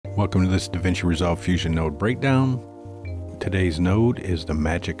Welcome to this DaVinci Resolve Fusion node breakdown. Today's node is the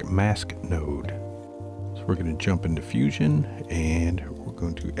Magic Mask node. So we're going to jump into Fusion and we're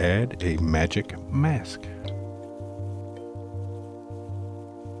going to add a Magic Mask.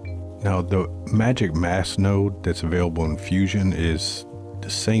 Now the Magic Mask node that's available in Fusion is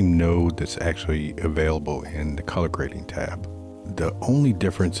the same node that's actually available in the color grading tab. The only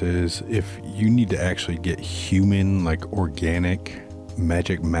difference is if you need to actually get human, like organic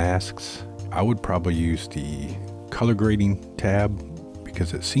magic masks, I would probably use the color grading tab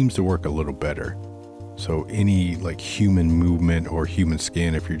because it seems to work a little better. So any like human movement or human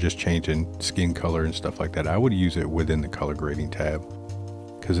skin, if you're just changing skin color and stuff like that, I would use it within the color grading tab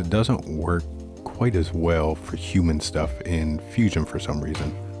because it doesn't work quite as well for human stuff in Fusion for some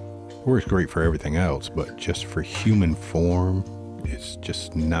reason. It works great for everything else, but just for human form, it's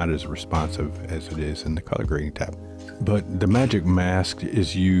just not as responsive as it is in the color grading tab. But the Magic Mask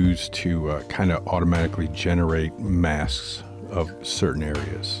is used to kind of automatically generate masks of certain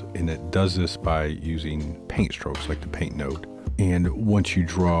areas. And it does this by using paint strokes like the paint node. And once you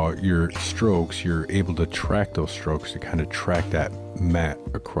draw your strokes, you're able to track those strokes to kind of track that matte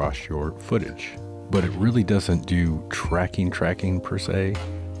across your footage. But it really doesn't do tracking per se.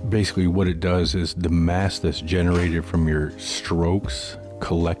 Basically what it does is the mask that's generated from your strokes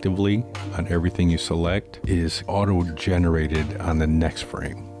collectively on everything you select is auto-generated on the next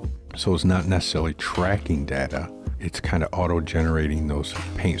frame. So it's not necessarily tracking data, it's kind of auto-generating those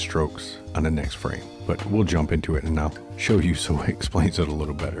paint strokes on the next frame. But we'll jump into it and I'll show you so it explains it a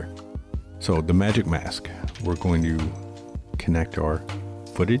little better. So the Magic Mask, we're going to connect our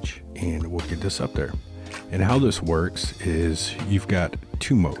footage and we'll get this up there. And how this works is you've got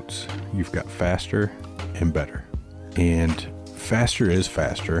two modes. You've got faster and better. And faster is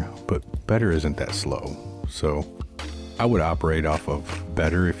faster, but better isn't that slow. So I would operate off of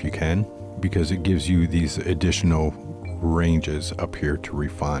better if you can, because it gives you these additional ranges up here to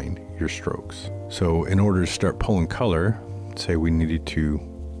refine your strokes. So in order to start pulling color, say we needed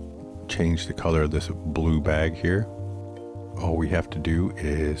to change the color of this blue bag here, all we have to do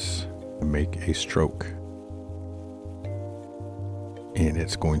is make a stroke. And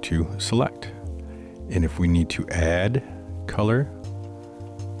it's going to select. And if we need to add color,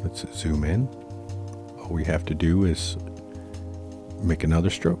 let's zoom in. All we have to do is make another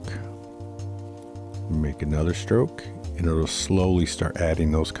stroke. Make another stroke, and it'll slowly start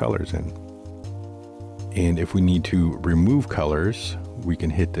adding those colors in. And if we need to remove colors, we can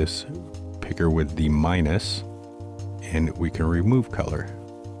hit this picker with the minus, and we can remove color.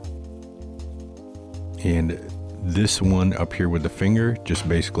 And this one up here with the finger just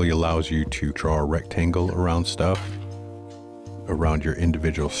basically allows you to draw a rectangle around stuff, around your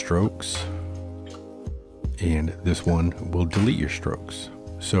individual strokes. And this one will delete your strokes.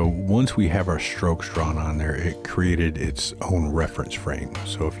 So once we have our strokes drawn on there, it created its own reference frame.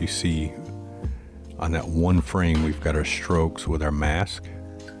 So if you see on that one frame, we've got our strokes with our mask,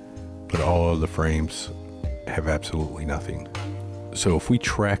 but all of the frames have absolutely nothing. So if we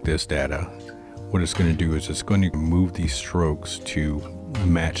track this data, what it's going to do is it's going to move these strokes to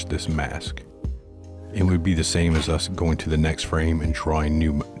match this mask. It would be the same as us going to the next frame and drawing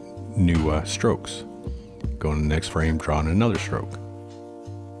new strokes. Go to the next frame, drawing another stroke.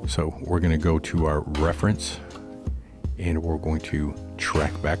 So we're going to go to our reference and we're going to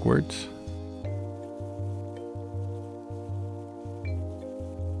track backwards.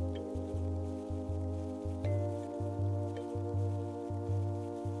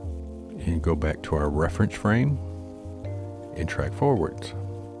 And go back to our reference frame and track forwards.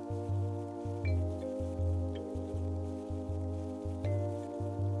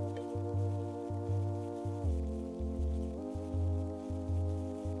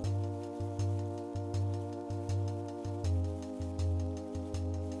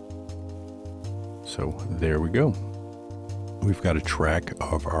 So there we go. We've got a track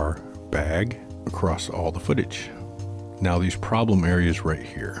of our bag across all the footage. Now these problem areas right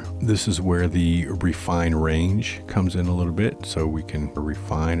here, this is where the refine range comes in a little bit. So we can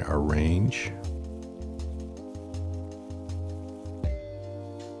refine our range.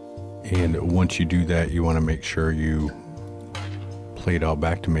 And once you do that, you want to make sure you play it all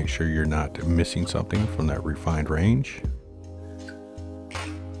back to make sure you're not missing something from that refined range.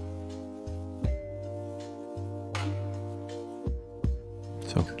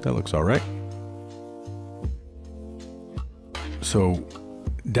 So that looks all right. So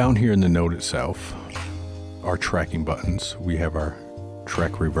down here in the node itself, our tracking buttons, we have our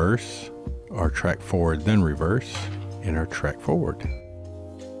track reverse, our track forward then reverse, and our track forward.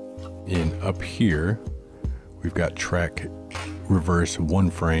 And up here, we've got track reverse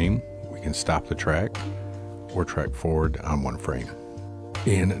one frame, we can stop the track or track forward on one frame.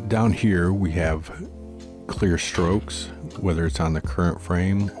 And down here we have clear strokes, whether it's on the current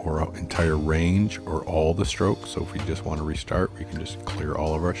frame or entire range or all the strokes. So if we just want to restart, we can just clear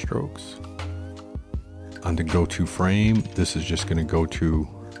all of our strokes. On the go to frame, this is just going to go to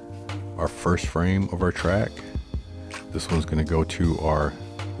our first frame of our track. This one's going to go to our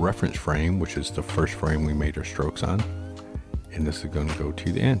reference frame, which is the first frame we made our strokes on. And this is going to go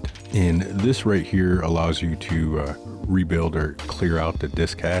to the end. And this right here allows you to rebuild or clear out the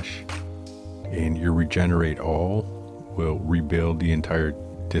disk cache. And your regenerate all will rebuild the entire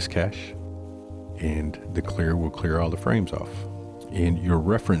disk cache. And the clear will clear all the frames off. And your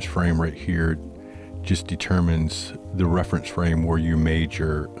reference frame right here just determines the reference frame where you made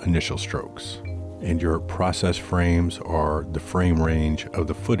your initial strokes. And your process frames are the frame range of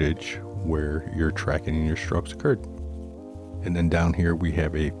the footage where your tracking and your strokes occurred. And then down here we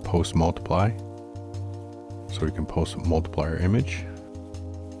have a post multiply. So we can post multiply our image.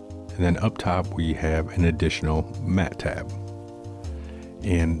 And then up top we have an additional matte tab.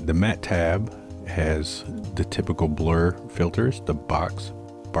 And the matte tab has the typical blur filters, the box,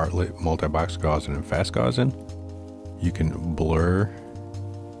 Bartlett, multi-box Gaussian, and fast Gaussian. You can blur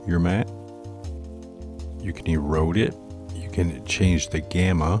your matte. You can erode it. You can change the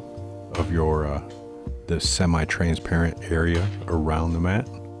gamma of your the semi-transparent area around the matte.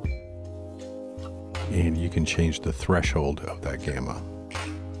 And you can change the threshold of that gamma.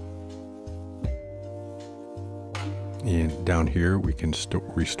 And down here we can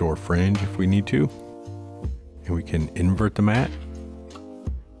restore fringe if we need to. And we can invert the matte.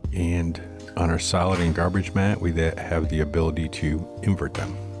 And on our solid and garbage matte, we have the ability to invert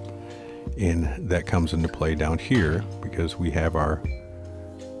them. And that comes into play down here because we have our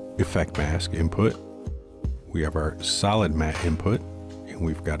effect mask input, we have our solid matte input, and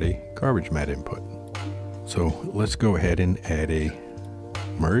we've got a garbage matte input. So let's go ahead and add a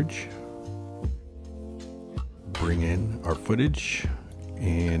merge, bring in our footage,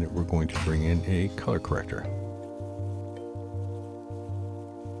 and we're going to bring in a color corrector.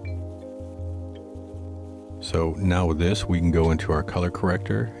 So now with this, we can go into our color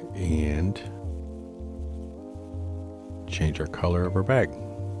corrector and change our color of our bag.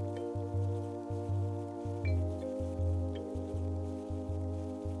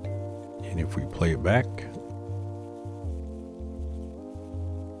 And if we play it back,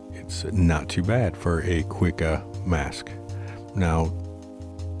 it's not too bad for a quick mask. Now,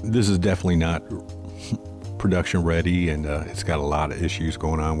 this is definitely not production ready, and it's got a lot of issues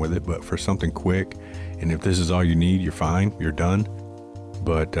going on with it, but for something quick, and if this is all you need, you're fine, you're done.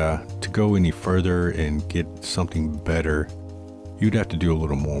 But to go any further and get something better, you'd have to do a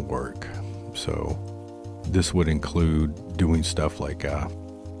little more work. So this would include doing stuff like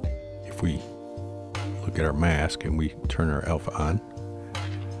if we look at our mask and we turn our alpha on,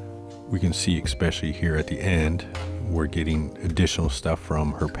 we can see, especially here at the end, we're getting additional stuff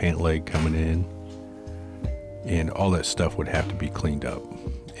from her pant leg coming in, and all that stuff would have to be cleaned up.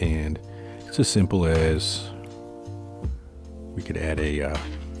 And it's as simple as we could add a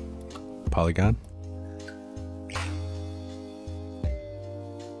polygon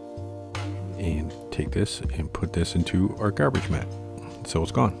and take this and put this into our garbage matte. So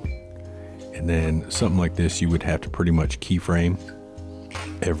it's gone. And then something like this, you would have to pretty much keyframe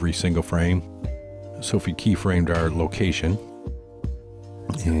every single frame. So if we keyframed our location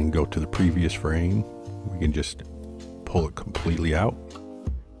and go to the previous frame, we can just pull it completely out.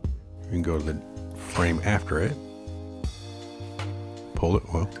 We can go to the frame after it, pull it.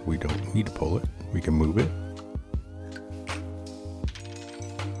 Well, we don't need to pull it. We can move it.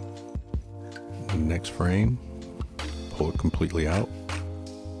 The next frame, pull it completely out.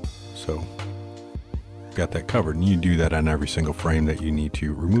 So got that covered, and you do that on every single frame that you need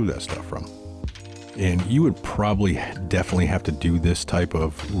to remove that stuff from. And you would probably definitely have to do this type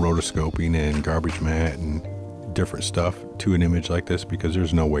of rotoscoping and garbage matte and different stuff to an image like this, because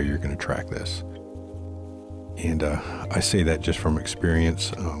there's no way you're going to track this. And I say that just from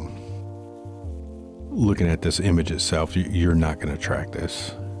experience. Looking at this image itself, you're not going to track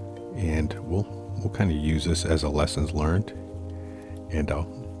this. And we'll kind of use this as a lessons learned, and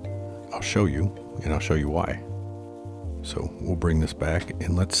I'll show you, and I'll show you why. So we'll bring this back,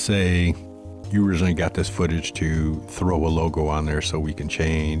 and let's say you originally got this footage to throw a logo on there so we can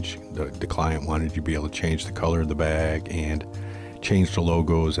change. The client wanted you to be able to change the color of the bag and change the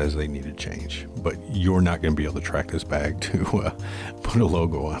logos as they needed change. But you're not going to be able to track this bag to put a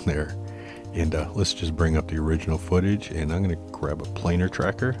logo on there. And let's just bring up the original footage, and I'm going to grab a planar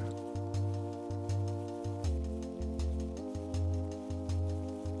tracker.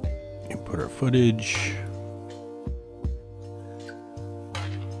 Input our footage.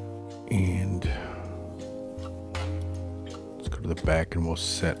 And let's go to the back and we'll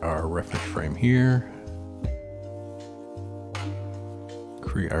set our reference frame here.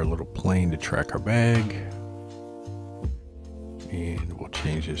 Create our little plane to track our bag. And we'll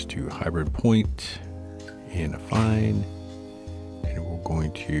change this to hybrid point and affine. And we're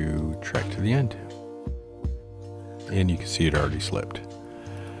going to track to the end. And you can see it already slipped.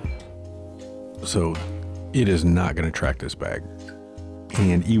 So it is not going to track this bag.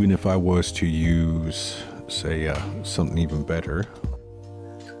 And even if I was to use, say, something even better,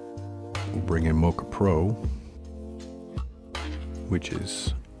 we'll bring in Mocha Pro, which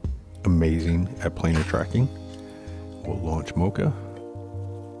is amazing at planar tracking. We'll launch Mocha.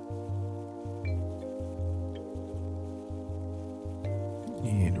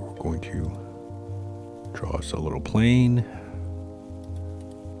 And we're going to draw us a little plane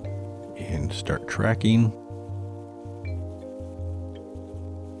and start tracking.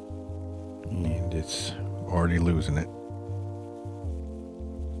 And it's already losing it,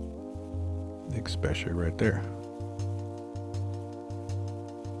 especially right there.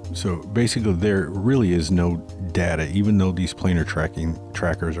 So basically there really is no data, even though these planar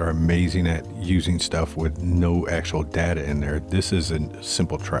trackers are amazing at using stuff with no actual data in there. This is a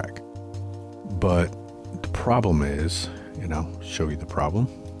simple track. But the problem is, and I'll show you the problem.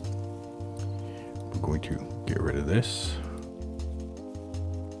 We're going to get rid of this.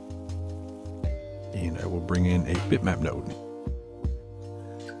 And I will bring in a bitmap node.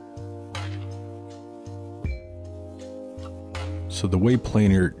 So the way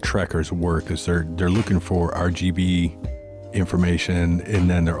planar trackers work is they're looking for RGB information, and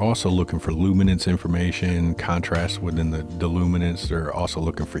then they're also looking for luminance information, contrast within the luminance. They're also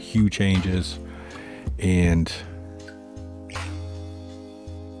looking for hue changes, and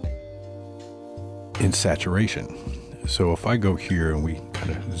in saturation. So if I go here and we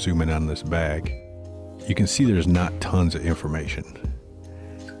kind of zoom in on this bag, you can see there's not tons of information.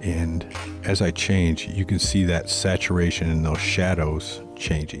 And as I change, you can see that saturation and those shadows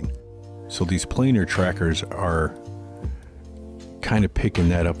changing. So these planar trackers are kind of picking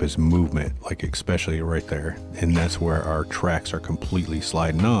that up as movement, like especially right there. And that's where our tracks are completely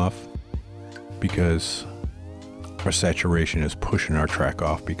sliding off, because our saturation is pushing our track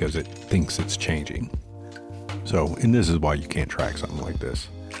off because it thinks it's changing. So, and this is why you can't track something like this.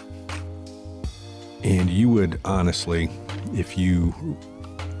 And you would honestly, if you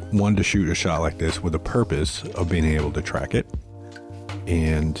wanted to shoot a shot like this with a purpose of being able to track it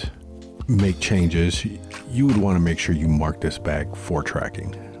and make changes, you would want to make sure you mark this bag for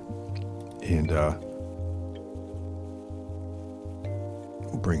tracking. And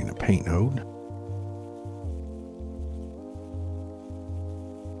we'll bring in a paint node.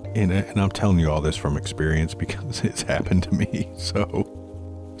 And I'm telling you all this from experience because it's happened to me. So,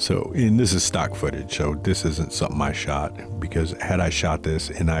 and this is stock footage, so this isn't something I shot, because had I shot this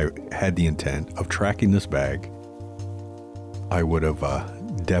and I had the intent of tracking this bag, I would have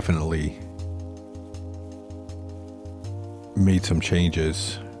definitely made some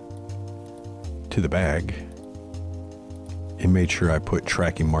changes to the bag and made sure I put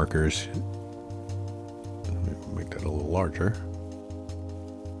tracking markers. Let me make that a little larger.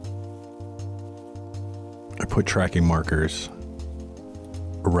 I put tracking markers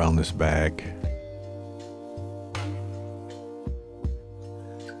around this bag.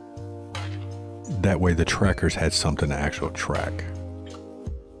 That way the trackers had something to actually track.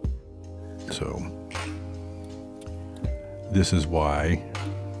 So this is why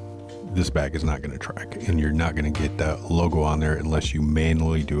this bag is not going to track, and you're not going to get that logo on there unless you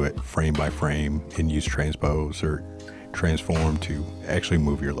manually do it frame by frame and use transpose or transform to actually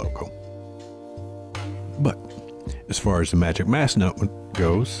move your logo. But as far as the Magic Mask node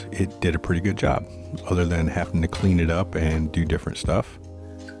goes, it did a pretty good job, other than having to clean it up and do different stuff.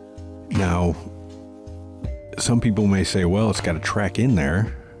 Now, some people may say, well, it's got a track in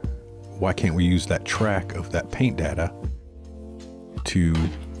there. Why can't we use that track of that paint data to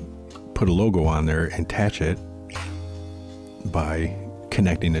put a logo on there and attach it by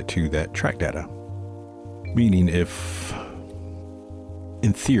connecting it to that track data? Meaning, if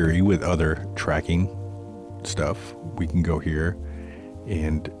in theory with other tracking stuff, we can go here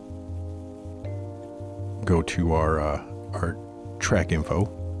and go to our track info,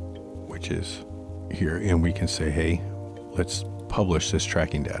 which is here, and we can say, hey, let's publish this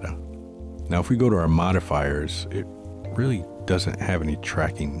tracking data. Now if we go to our modifiers, it really doesn't have any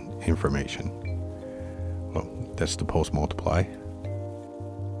tracking information. Well, that's the post multiply,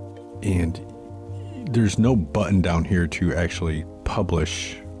 and there's no button down here to actually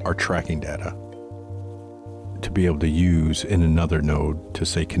publish our tracking data to be able to use in another node to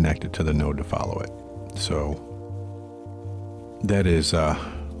stay connected to the node to follow it. So that is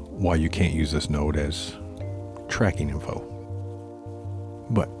why you can't use this node as tracking info.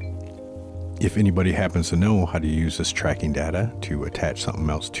 But if anybody happens to know how to use this tracking data to attach something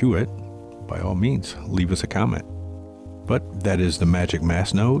else to it, by all means, leave us a comment. But that is the Magic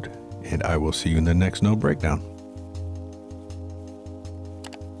Mass node, and I will see you in the next node breakdown.